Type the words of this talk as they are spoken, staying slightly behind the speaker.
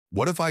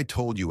What if I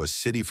told you a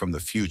city from the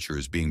future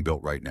is being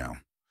built right now?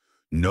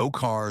 No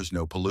cars,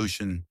 no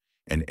pollution,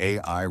 and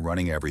AI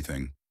running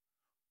everything.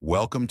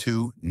 Welcome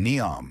to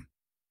NEOM,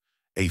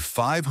 a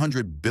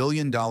 $500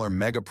 billion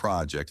mega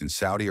project in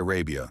Saudi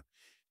Arabia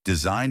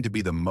designed to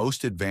be the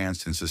most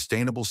advanced and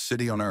sustainable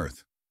city on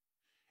Earth.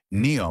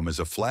 NEOM is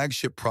a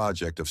flagship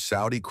project of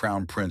Saudi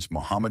Crown Prince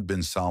Mohammed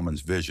bin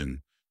Salman's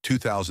Vision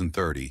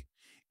 2030,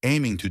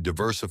 aiming to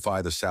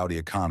diversify the Saudi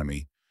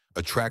economy,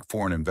 attract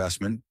foreign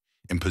investment,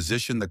 and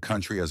position the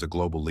country as a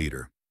global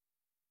leader.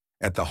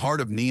 At the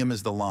heart of NEOM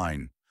is the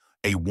line,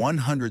 a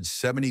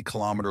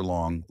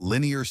 170-kilometer-long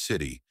linear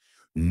city.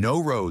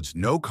 No roads,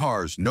 no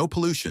cars, no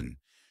pollution,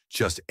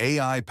 just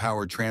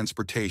AI-powered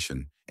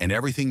transportation and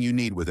everything you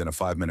need within a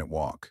 5-minute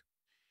walk.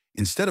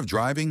 Instead of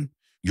driving,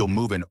 you'll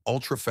move in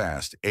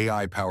ultra-fast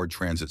AI-powered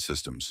transit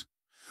systems.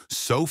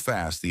 So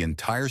fast, the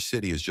entire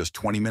city is just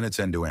 20 minutes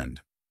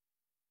end-to-end.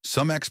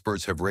 Some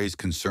experts have raised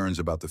concerns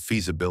about the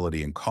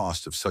feasibility and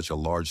cost of such a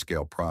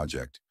large-scale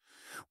project,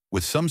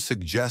 with some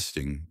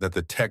suggesting that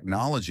the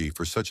technology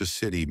for such a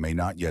city may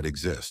not yet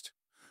exist.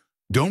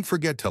 Don't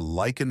forget to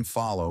like and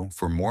follow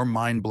for more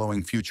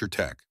mind-blowing future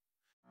tech.